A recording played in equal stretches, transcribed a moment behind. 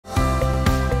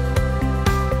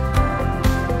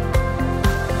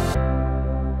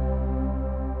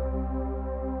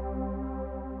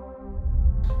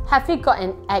Have you got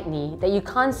an acne that you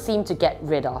can't seem to get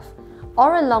rid of,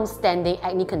 or a long-standing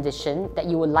acne condition that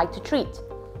you would like to treat?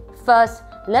 First,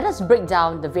 let us break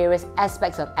down the various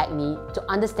aspects of acne to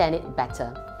understand it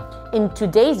better. In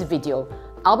today's video,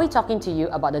 I'll be talking to you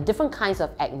about the different kinds of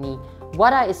acne,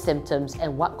 what are its symptoms,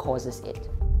 and what causes it.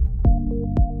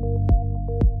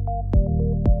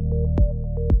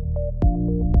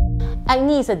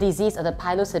 Acne is a disease of the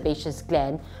pilosebaceous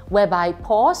gland whereby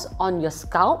pores on your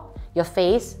scalp, your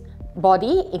face,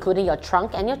 body, including your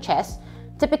trunk and your chest,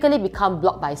 typically become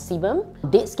blocked by sebum,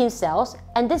 dead skin cells,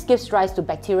 and this gives rise to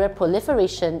bacterial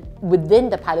proliferation within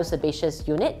the pilosebaceous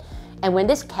unit. And when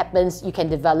this happens, you can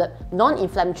develop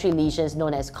non-inflammatory lesions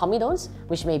known as comedones,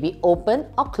 which may be open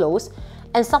or closed,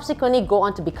 and subsequently go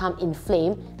on to become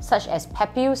inflamed, such as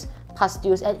papules,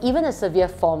 pustules, and even a severe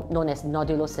form known as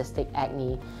nodulocystic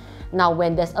acne. Now,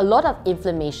 when there's a lot of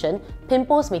inflammation,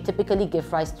 pimples may typically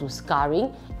give rise to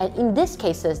scarring, and in these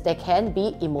cases, there can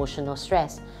be emotional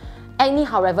stress. Acne,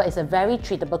 however, is a very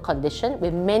treatable condition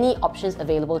with many options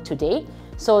available today.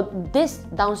 So this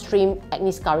downstream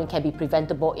acne scarring can be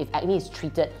preventable if acne is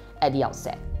treated at the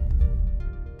outset.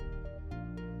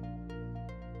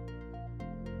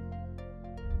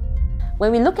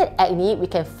 When we look at acne, we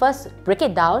can first break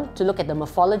it down to look at the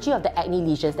morphology of the acne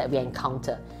lesions that we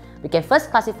encounter. We can first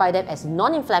classify them as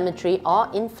non-inflammatory or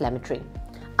inflammatory.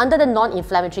 Under the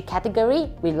non-inflammatory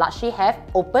category, we largely have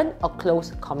open or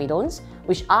closed comedones,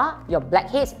 which are your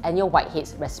blackheads and your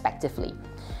whiteheads respectively.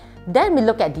 Then we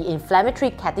look at the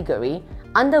inflammatory category,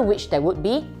 under which there would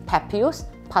be papules,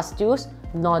 pustules,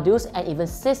 nodules, and even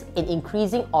cysts in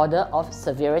increasing order of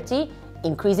severity,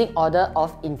 increasing order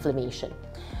of inflammation.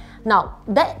 Now,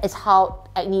 that is how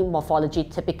acne morphology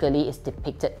typically is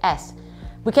depicted as.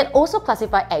 We can also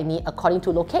classify acne according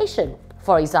to location.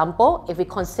 For example, if we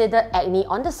consider acne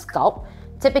on the scalp,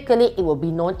 typically it will be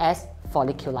known as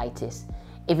folliculitis.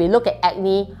 If we look at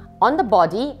acne on the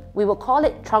body, we will call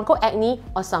it truncoacne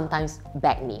or sometimes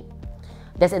bacne.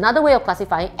 There's another way of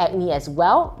classifying acne as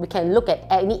well. We can look at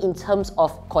acne in terms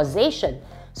of causation.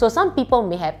 So some people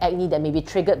may have acne that may be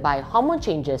triggered by hormone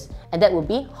changes, and that will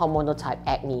be hormonal type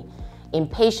acne. In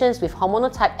patients with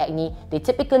hormonal type acne, they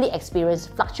typically experience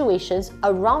fluctuations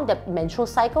around their menstrual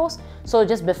cycles. So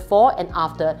just before and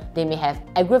after, they may have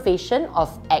aggravation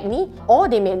of acne, or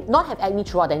they may not have acne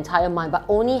throughout the entire month but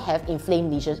only have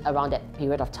inflamed lesions around that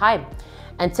period of time.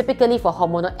 And typically for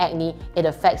hormonal acne, it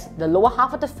affects the lower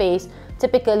half of the face,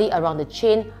 typically around the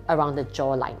chin, around the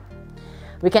jawline.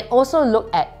 We can also look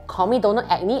at comedonal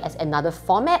acne as another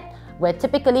format, where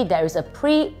typically there is a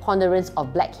preponderance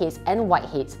of blackheads and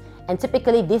whiteheads, and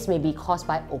typically this may be caused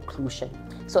by occlusion.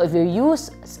 So if you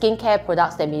use skincare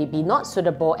products that may be not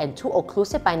suitable and too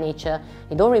occlusive by nature,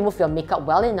 you don't remove your makeup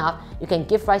well enough, you can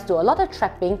give rise to a lot of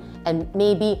trapping and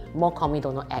maybe more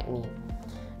comedonal acne.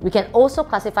 We can also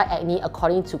classify acne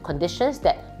according to conditions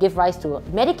that give rise to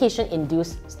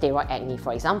medication-induced steroid acne,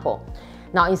 for example.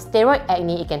 Now, in steroid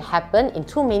acne, it can happen in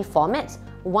two main formats.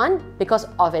 One, because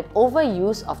of an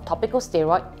overuse of topical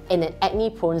steroid in an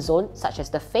acne-prone zone, such as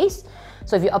the face.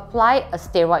 So if you apply a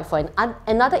steroid for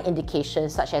another indication,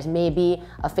 such as maybe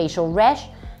a facial rash,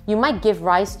 you might give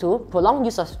rise to prolonged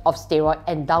use of steroid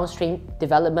and downstream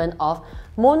development of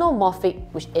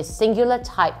monomorphic, which is singular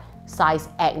type size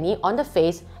acne on the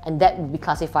face, and that will be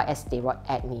classified as steroid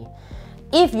acne.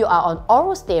 If you are on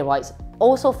oral steroids,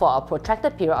 also for a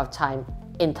protracted period of time,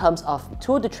 in terms of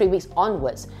 2 to 3 weeks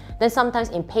onwards, then sometimes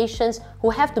in patients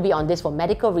who have to be on this for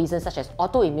medical reasons such as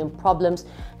autoimmune problems,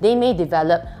 they may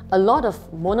develop a lot of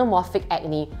monomorphic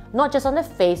acne, not just on the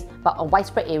face, but on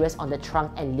widespread areas on the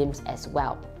trunk and limbs as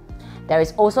well. There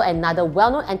is also another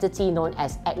well-known entity known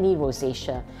as acne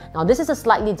rosacea. Now, this is a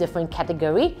slightly different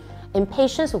category. In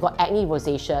patients who've got acne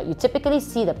rosacea, you typically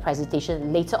see the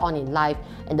presentation later on in life,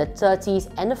 in the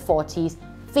 30s and the 40s,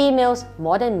 females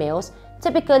more than males,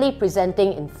 typically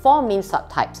presenting in 4 main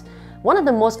subtypes. One of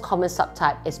the most common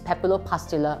subtypes is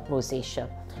papulopustular rosacea,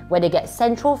 where they get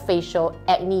central facial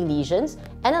acne lesions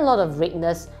and a lot of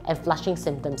redness and flushing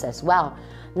symptoms as well.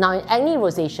 Now, in acne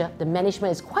rosacea, the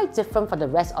management is quite different from the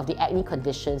rest of the acne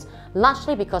conditions,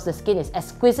 largely because the skin is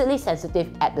exquisitely sensitive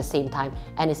at the same time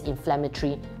and is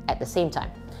inflammatory at the same time.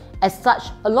 As such,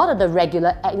 a lot of the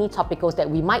regular acne topicals that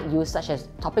we might use, such as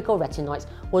topical retinoids,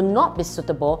 will not be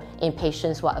suitable in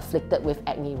patients who are afflicted with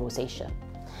acne rosacea.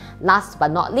 Last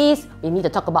but not least, we need to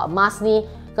talk about maskne,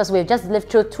 because we've just lived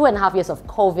through 2.5 years of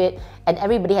COVID and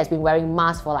everybody has been wearing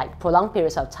masks for like prolonged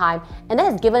periods of time, and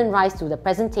that has given rise to the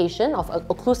presentation of an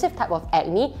occlusive type of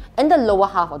acne in the lower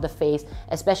half of the face,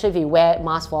 especially if you wear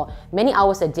masks for many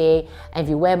hours a day and if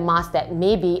you wear masks that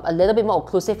may be a little bit more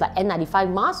occlusive like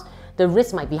N95 masks. the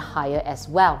risk might be higher as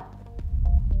well.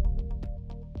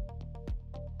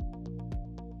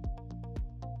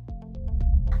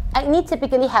 Acne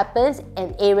typically happens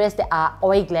in areas that are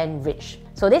oil gland rich.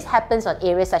 So this happens on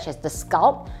areas such as the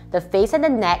scalp, the face and the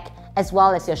neck, as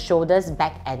well as your shoulders,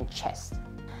 back and chest.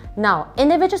 Now,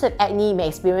 individuals with acne may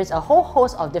experience a whole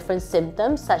host of different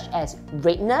symptoms such as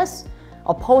redness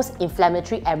or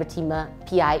post-inflammatory erythema,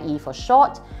 PIE for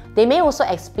short. They may also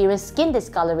experience skin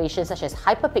discoloration such as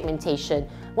hyperpigmentation,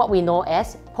 what we know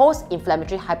as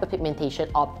post-inflammatory hyperpigmentation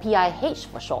or PIH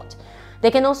for short. They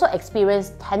can also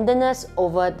experience tenderness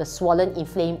over the swollen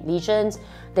inflamed lesions.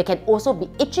 They can also be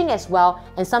itching as well,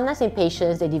 and sometimes in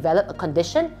patients they develop a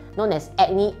condition known as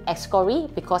acne excoriae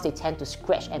because they tend to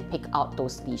scratch and pick out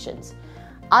those lesions.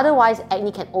 Otherwise,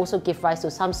 acne can also give rise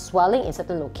to some swelling in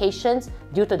certain locations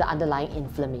due to the underlying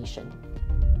inflammation.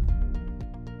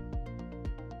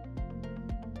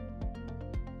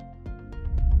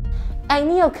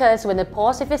 Acne occurs when the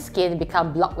pores of your skin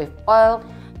become blocked with oil,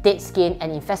 dead skin and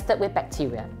infested with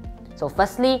bacteria. So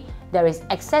firstly, there is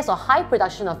excess or high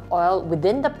production of oil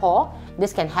within the pore.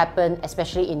 This can happen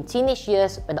especially in teenage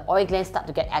years when the oil glands start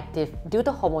to get active due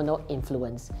to hormonal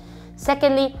influence.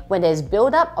 Secondly, when there is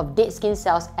buildup of dead skin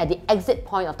cells at the exit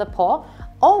point of the pore,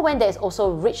 or when there is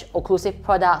also rich occlusive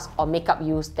products or makeup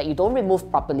used that you don't remove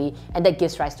properly and that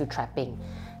gives rise to trapping.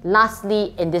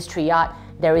 Lastly, in this triad,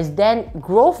 there is then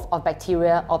growth of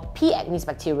bacteria or P. acnes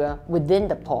bacteria within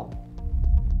the pore.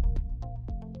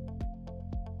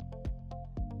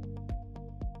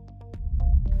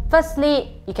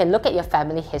 Firstly, you can look at your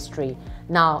family history.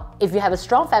 Now, if you have a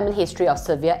strong family history of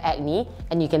severe acne,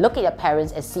 and you can look at your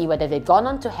parents and see whether they've gone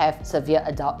on to have severe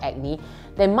adult acne,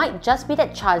 there might just be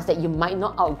that chance that you might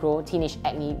not outgrow teenage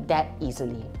acne that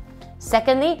easily.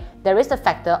 Secondly, there is the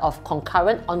factor of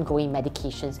concurrent ongoing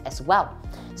medications as well.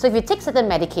 So if you take certain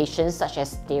medications such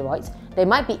as steroids, there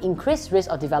might be increased risk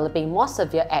of developing more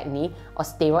severe acne or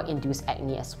steroid-induced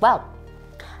acne as well.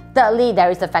 Thirdly, there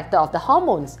is the factor of the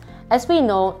hormones. As we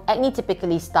know, acne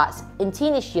typically starts in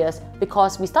teenage years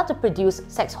because we start to produce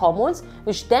sex hormones,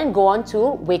 which then go on to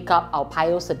wake up our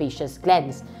pilosebaceous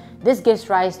glands. This gives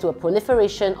rise to a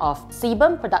proliferation of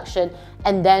sebum production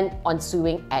and then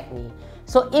ensuing acne.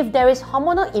 So if there is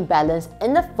hormonal imbalance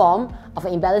in the form of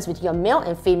an imbalance between your male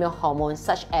and female hormones,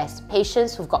 such as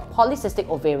patients who've got polycystic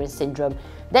ovarian syndrome,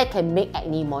 that can make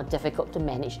acne more difficult to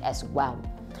manage as well.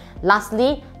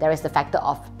 Lastly, there is the factor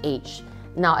of age.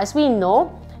 Now, as we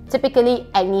know, typically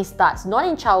acne starts not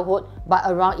in childhood but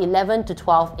around 11 to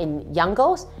 12 in young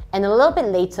girls and a little bit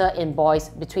later in boys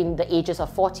between the ages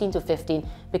of 14 to 15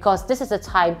 because this is the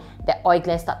time that oil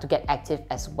glands start to get active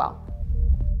as well.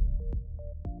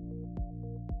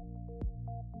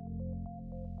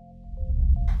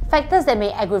 Factors that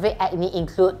may aggravate acne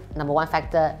include, number one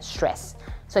factor, stress.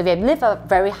 So if you live a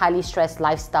very highly stressed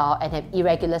lifestyle and have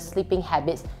irregular sleeping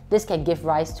habits, this can give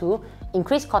rise to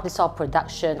increased cortisol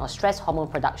production or stress hormone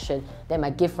production that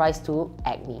might give rise to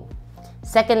acne.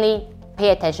 Secondly, pay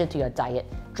attention to your diet.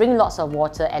 Drink lots of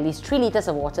water, at least 3 liters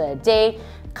of water a day.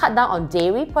 Cut down on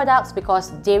dairy products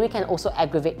because dairy can also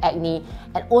aggravate acne,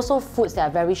 and also foods that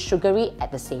are very sugary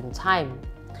at the same time.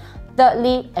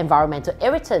 Thirdly, environmental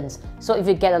irritants. So if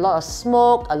you get a lot of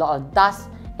smoke, a lot of dust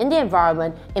in the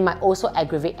environment, it might also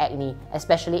aggravate acne,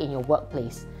 especially in your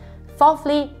workplace.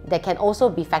 Fourthly, there can also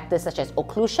be factors such as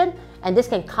occlusion, and this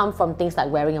can come from things like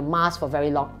wearing a mask for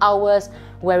very long hours,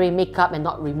 wearing makeup and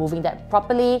not removing that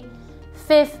properly.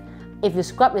 Fifth, if you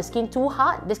scrub your skin too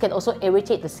hard, this can also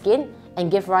irritate the skin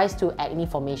and give rise to acne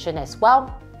formation as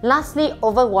well. Lastly,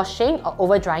 overwashing or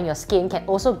over-drying your skin can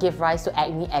also give rise to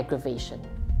acne aggravation.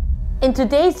 In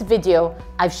today's video,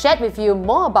 I've shared with you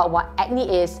more about what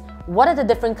acne is, what are the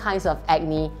different kinds of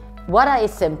acne, what are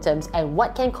its symptoms, and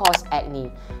what can cause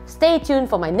acne. Stay tuned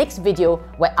for my next video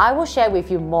where I will share with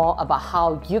you more about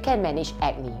how you can manage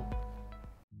acne.